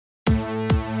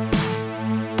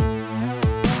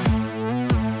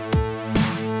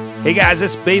Hey guys,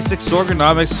 it's Basic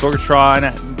Sorganomics.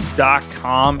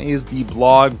 Sorgatron.com is the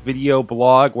video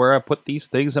blog where I put these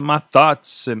things and my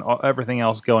thoughts and everything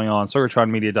else going on.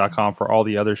 Sorgatronmedia.com for all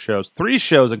the other shows. 3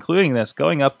 shows, including this,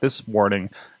 going up this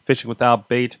morning. Fishing Without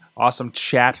Bait, awesome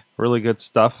chat, really good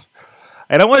stuff.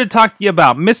 And I want to talk to you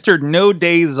about Mr. No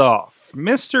Days Off.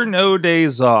 Mr. No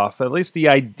Days Off, at least the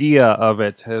idea of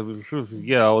it.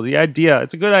 The idea,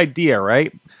 it's a good idea,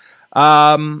 right?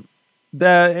 And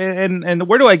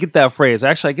where do I get that phrase?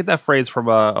 Actually, I get that phrase from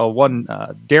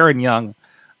Darren Young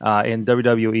in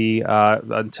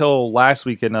WWE. Until last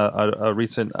week, in a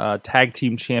recent tag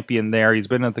team champion there. He's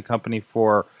been at the company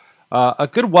for a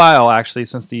good while, actually,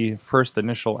 since the first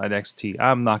initial NXT.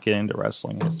 I'm not getting into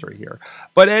wrestling history here,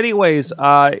 but anyways,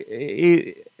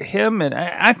 him and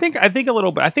I think a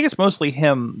little bit. I think it's mostly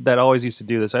him that always used to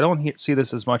do this. I don't see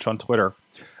this as much on Twitter,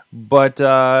 but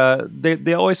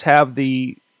they always have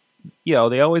the.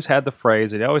 They always had the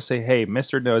phrase, and they always say, hey,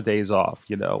 Mr. No Days Off,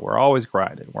 we're always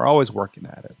grinding, we're always working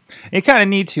at it. And you kind of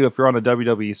need to if you're on a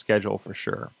WWE schedule for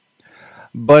sure.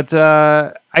 But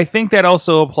I think that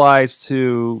also applies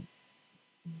to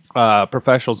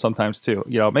professionals sometimes too.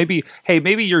 Maybe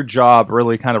your job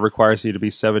really kind of requires you to be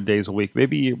 7 days a week,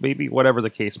 maybe whatever the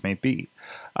case may be.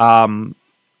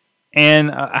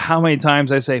 And how many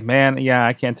times I say, man, yeah,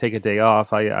 I can't take a day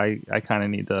off. I kind of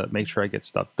need to make sure I get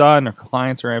stuff done or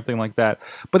clients or everything like that.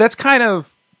 But that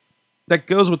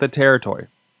goes with the territory.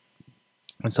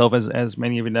 Myself, as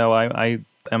many of you know, I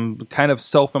am kind of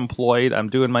self-employed. I'm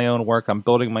doing my own work. I'm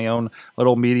building my own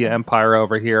little media empire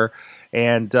over here.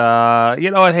 And,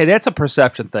 hey, that's a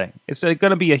perception thing. It's going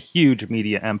to be a huge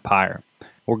media empire.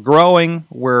 We're growing.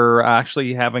 We're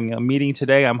actually having a meeting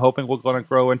today. I'm hoping we're going to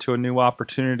grow into a new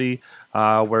opportunity.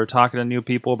 We're talking to new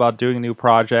people about doing new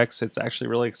projects. It's actually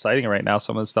really exciting right now,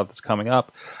 some of the stuff that's coming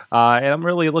up. And I'm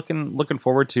really looking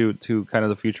forward to kind of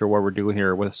the future, what we're doing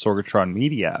here with Sorgatron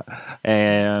Media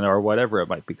or whatever it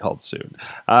might be called soon.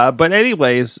 But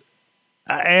anyways,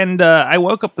 I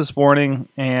woke up this morning,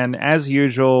 and as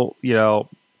usual,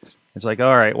 it's like,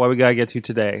 all right, what we got to get to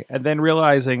today? And then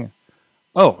realizing,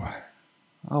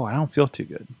 I don't feel too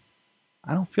good.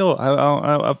 I feel a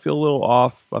little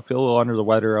off. I feel a little under the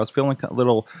weather. I was feeling a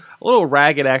little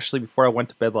ragged actually before I went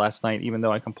to bed last night, even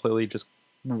though I completely just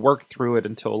worked through it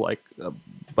until like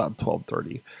about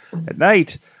 12:30 at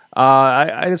night.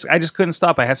 I just couldn't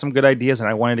stop. I had some good ideas and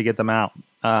I wanted to get them out.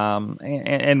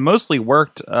 And mostly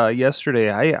worked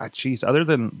yesterday. Other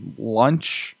than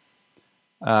lunch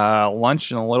and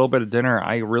a little bit of dinner,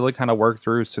 I really kind of worked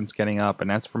through since getting up, and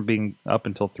that's from being up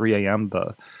until 3 a.m.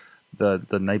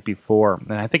 the night before.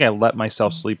 And I think I let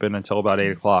myself sleep in until about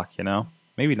 8 o'clock,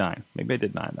 maybe 9. Maybe I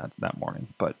did 9 that morning.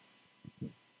 But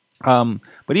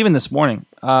even this morning,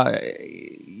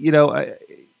 you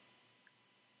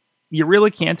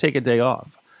really can't take a day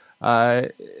off.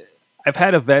 I've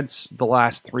had events the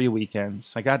last 3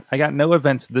 weekends. I got no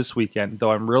events this weekend,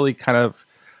 though I'm really kind of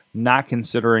not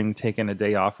considering taking a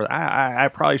day off. I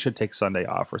probably should take Sunday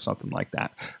off or something like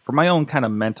that for my own kind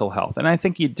of mental health. And I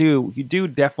think you do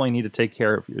definitely need to take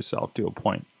care of yourself to a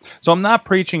point. So I'm not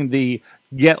preaching the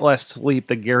get less sleep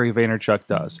that Gary Vaynerchuk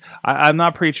does. I'm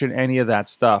not preaching any of that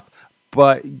stuff.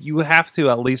 But you have to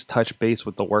at least touch base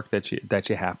with the work that you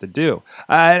have to do.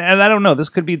 And I don't know, this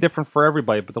could be different for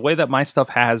everybody, but the way that my stuff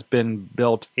has been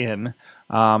built in,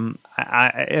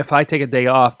 if I take a day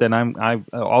off, then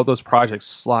all those projects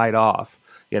slide off.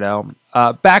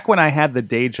 Back when I had the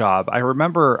day job, I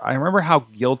remember how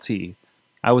guilty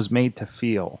I was made to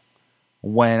feel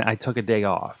when I took a day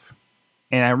off,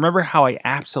 and I remember how I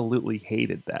absolutely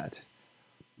hated that.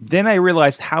 Then I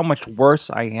realized how much worse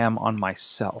I am on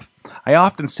myself. I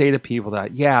often say to people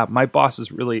that, yeah, my boss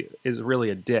is really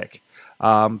a dick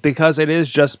because it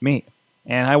is just me,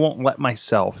 and I won't let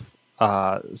myself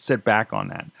sit back on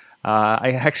that.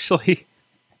 I actually,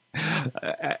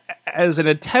 as an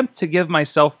attempt to give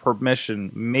myself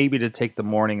permission, maybe to take the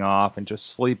morning off and just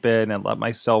sleep in and let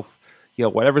myself,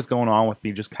 whatever's going on with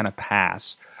me just kind of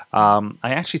pass. I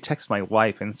actually text my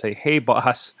wife and say, hey,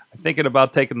 boss, I'm thinking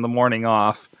about taking the morning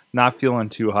off, not feeling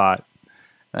too hot.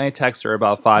 And I text her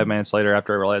about 5 minutes later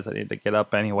after I realized I need to get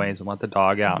up anyways and let the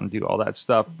dog out and do all that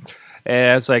stuff.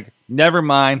 And it's like, never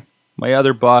mind. My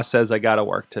other boss says I got to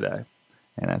work today.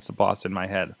 And that's the boss in my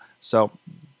head. So,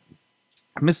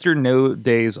 Mr. No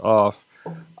Days Off.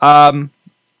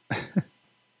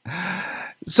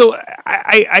 So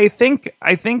I think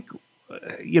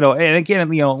and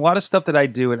again, a lot of stuff that I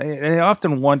do, and I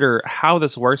often wonder how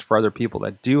this works for other people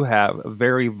that do have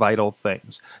very vital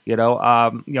things.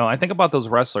 I think about those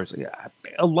wrestlers.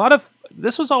 A lot of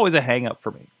this was always a hang up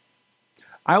for me.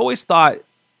 I always thought,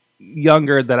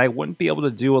 younger that I wouldn't be able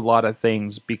to do a lot of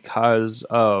things because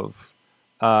of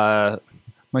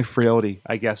my frailty,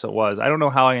 I guess it was. I don't know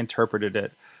how I interpreted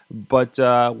it, but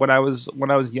when I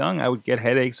was young, I would get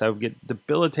headaches. I would get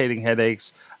debilitating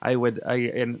headaches.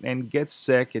 And get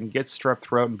sick and get strep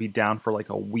throat and be down for like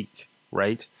a week,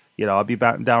 right? I'd be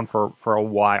down for a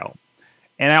while.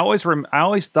 And I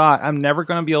always thought I'm never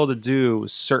going to be able to do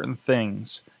certain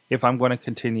things if I'm going to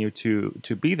continue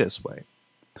to be this way.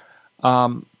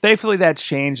 Thankfully, that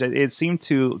changed. It seemed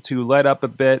to let up a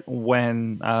bit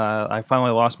when I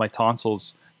finally lost my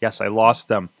tonsils. Yes, I lost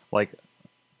them. Like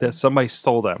somebody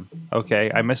stole them.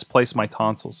 Okay, I misplaced my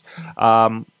tonsils,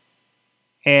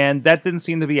 and that didn't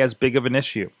seem to be as big of an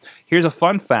issue. Here's a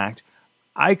fun fact: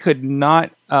 I could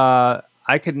not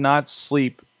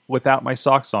sleep without my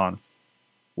socks on,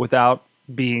 without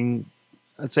being,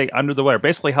 let's say, under the weather.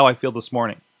 Basically, how I feel this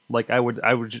morning. Like I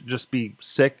would just be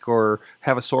sick or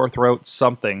have a sore throat,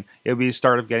 something. It would be a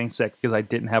start of getting sick because I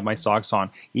didn't have my socks on,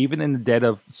 even in the dead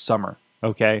of summer.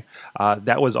 Okay,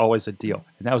 that was always a deal,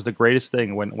 and that was the greatest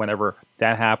thing. Whenever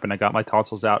that happened, I got my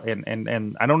tonsils out,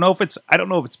 and I don't know if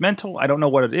it's mental. I don't know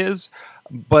what it is,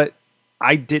 but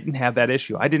I didn't have that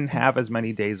issue. I didn't have as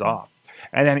many days off,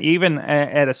 and then even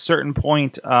at a certain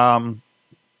point.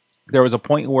 There was a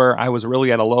point where I was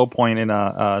really at a low point in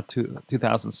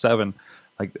 2007.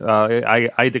 Like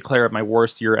I declare it my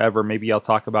worst year ever. Maybe I'll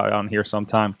talk about it on here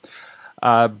sometime.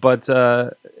 But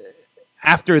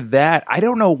after that, I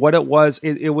don't know what it was.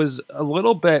 It was a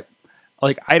little bit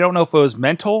like, I don't know if it was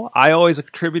mental. I always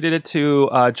attributed it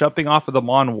to jumping off of the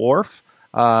Mon Wharf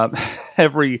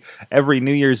every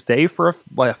New Year's Day for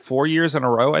 4 years in a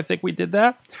row. I think we did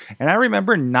that. And I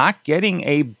remember not getting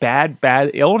a bad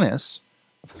illness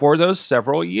for those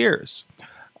several years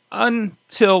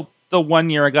until the 1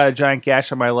 year I got a giant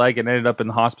gash on my leg and ended up in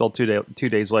the hospital 2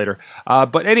 days later.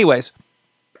 But anyways,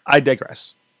 I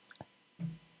digress.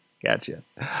 Gotcha.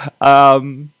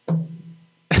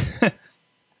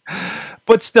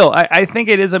 But still, I think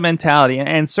it is a mentality.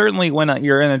 And certainly when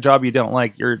you're in a job you don't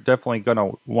like, you're definitely going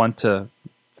to want to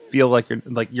feel like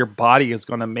your body is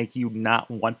going to make you not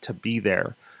want to be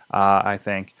there, I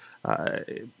think.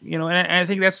 And I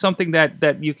think that's something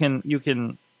that you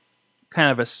can kind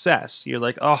of assess. You're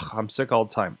like, oh, I'm sick all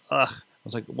the time. Ugh. I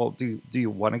was like, well, do you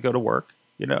want to go to work?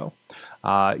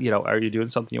 Are you doing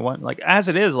something you want? Like, as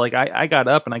it is, like I got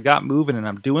up and I got moving and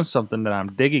I'm doing something that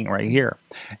I'm digging right here.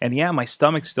 And yeah, my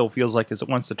stomach still feels like it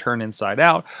wants to turn inside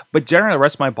out, but generally the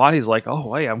rest of my body is like,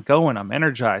 oh, hey, I'm going, I'm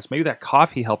energized. Maybe that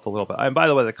coffee helped a little bit. And by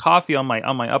the way, the coffee on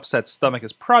my upset stomach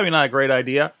is probably not a great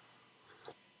idea,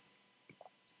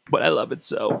 but I love it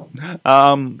so.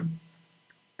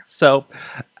 So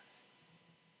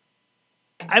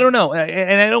I don't know,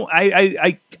 and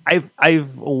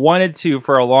I've wanted to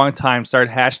for a long time start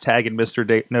hashtagging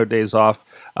Mr. No Days Off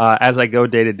as I go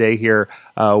day to day here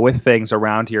with things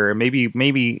around here, and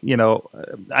maybe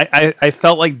I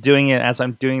felt like doing it as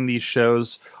I'm doing these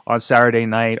shows on Saturday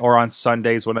night or on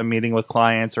Sundays when I'm meeting with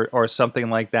clients or something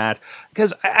like that,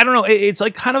 because I don't know, it's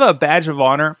like kind of a badge of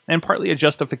honor and partly a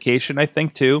justification, I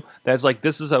think, too. That's like,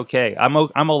 this is okay. I'm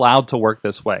allowed to work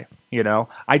this way.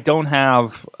 I don't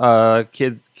have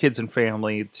kids and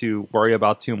family to worry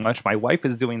about too much. My wife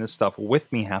is doing this stuff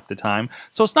with me half the time,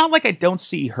 so it's not like I don't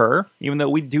see her. Even though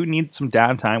we do need some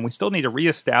downtime, we still need to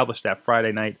reestablish that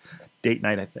Friday night date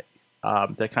night. I think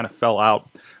that kind of fell out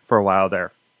for a while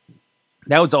there.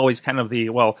 That was always kind of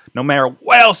no matter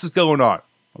what else is going on,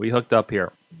 we hooked up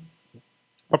here.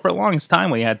 But for the longest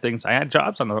time, I had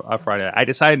jobs on a Friday. I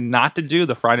decided not to do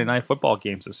the Friday night football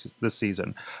games this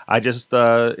season. I just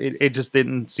it just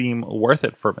didn't seem worth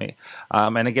it for me.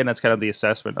 And again, that's kind of the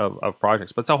assessment of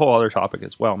projects. But it's a whole other topic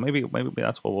as well. Maybe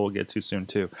that's what we'll get to soon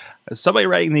too. Somebody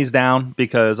writing these down,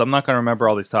 because I'm not going to remember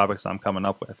all these topics I'm coming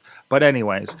up with. But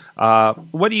anyways,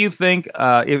 what do you think?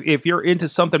 If you're into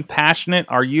something passionate,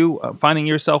 are you finding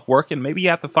yourself working? Maybe you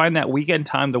have to find that weekend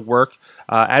time to work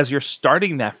as you're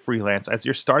starting that freelance, as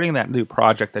you're starting that new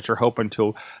project that you're hoping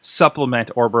to supplement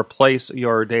or replace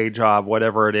your day job,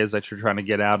 whatever it is that you're trying to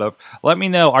get out of. Let me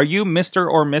know. Are you Mr.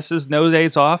 or Mrs. No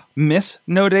Days Off? Miss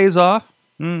No Days Off?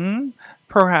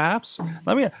 Perhaps.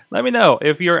 Let me know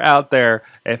if you're out there,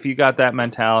 if you got that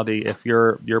mentality, if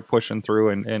you're pushing through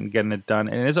and getting it done,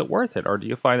 and is it worth it? Or do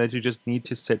you find that you just need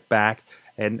to sit back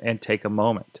and take a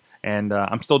moment? And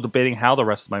I'm still debating how the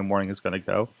rest of my morning is going to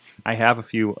go. I have a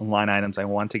few line items I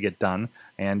want to get done,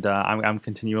 and I'm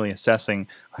continually assessing,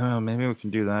 oh, maybe we can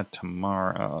do that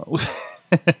tomorrow.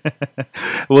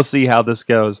 We'll see how this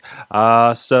goes.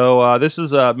 So this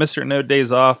is Mr. No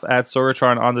Days Off at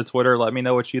Sorgatron on the Twitter. Let me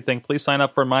know what you think. Please sign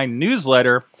up for my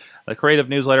newsletter. The creative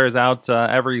newsletter is out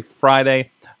every Friday.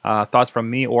 thoughts from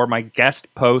me or my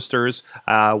guest posters.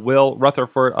 Will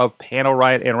Rutherford of Panel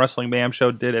Riot and Wrestling Mayhem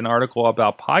Show did an article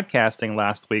about podcasting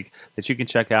last week that you can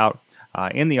check out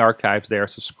in the archives there.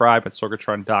 Subscribe at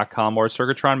Sorgatron.com or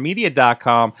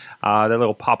SorgatronMedia.com. That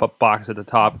little pop-up box at the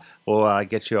top will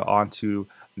get you onto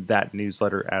that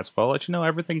newsletter as well. Let you know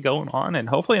everything going on, and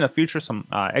hopefully in the future some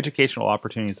educational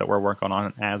opportunities that we're working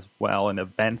on as well, and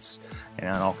events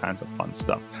and all kinds of fun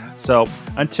stuff. So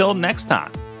until next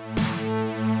time.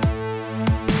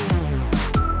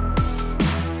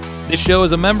 This show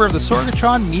is a member of the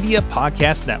Sorgatron Media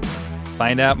Podcast Network.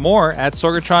 Find out more at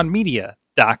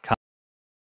sorgatronmedia.com.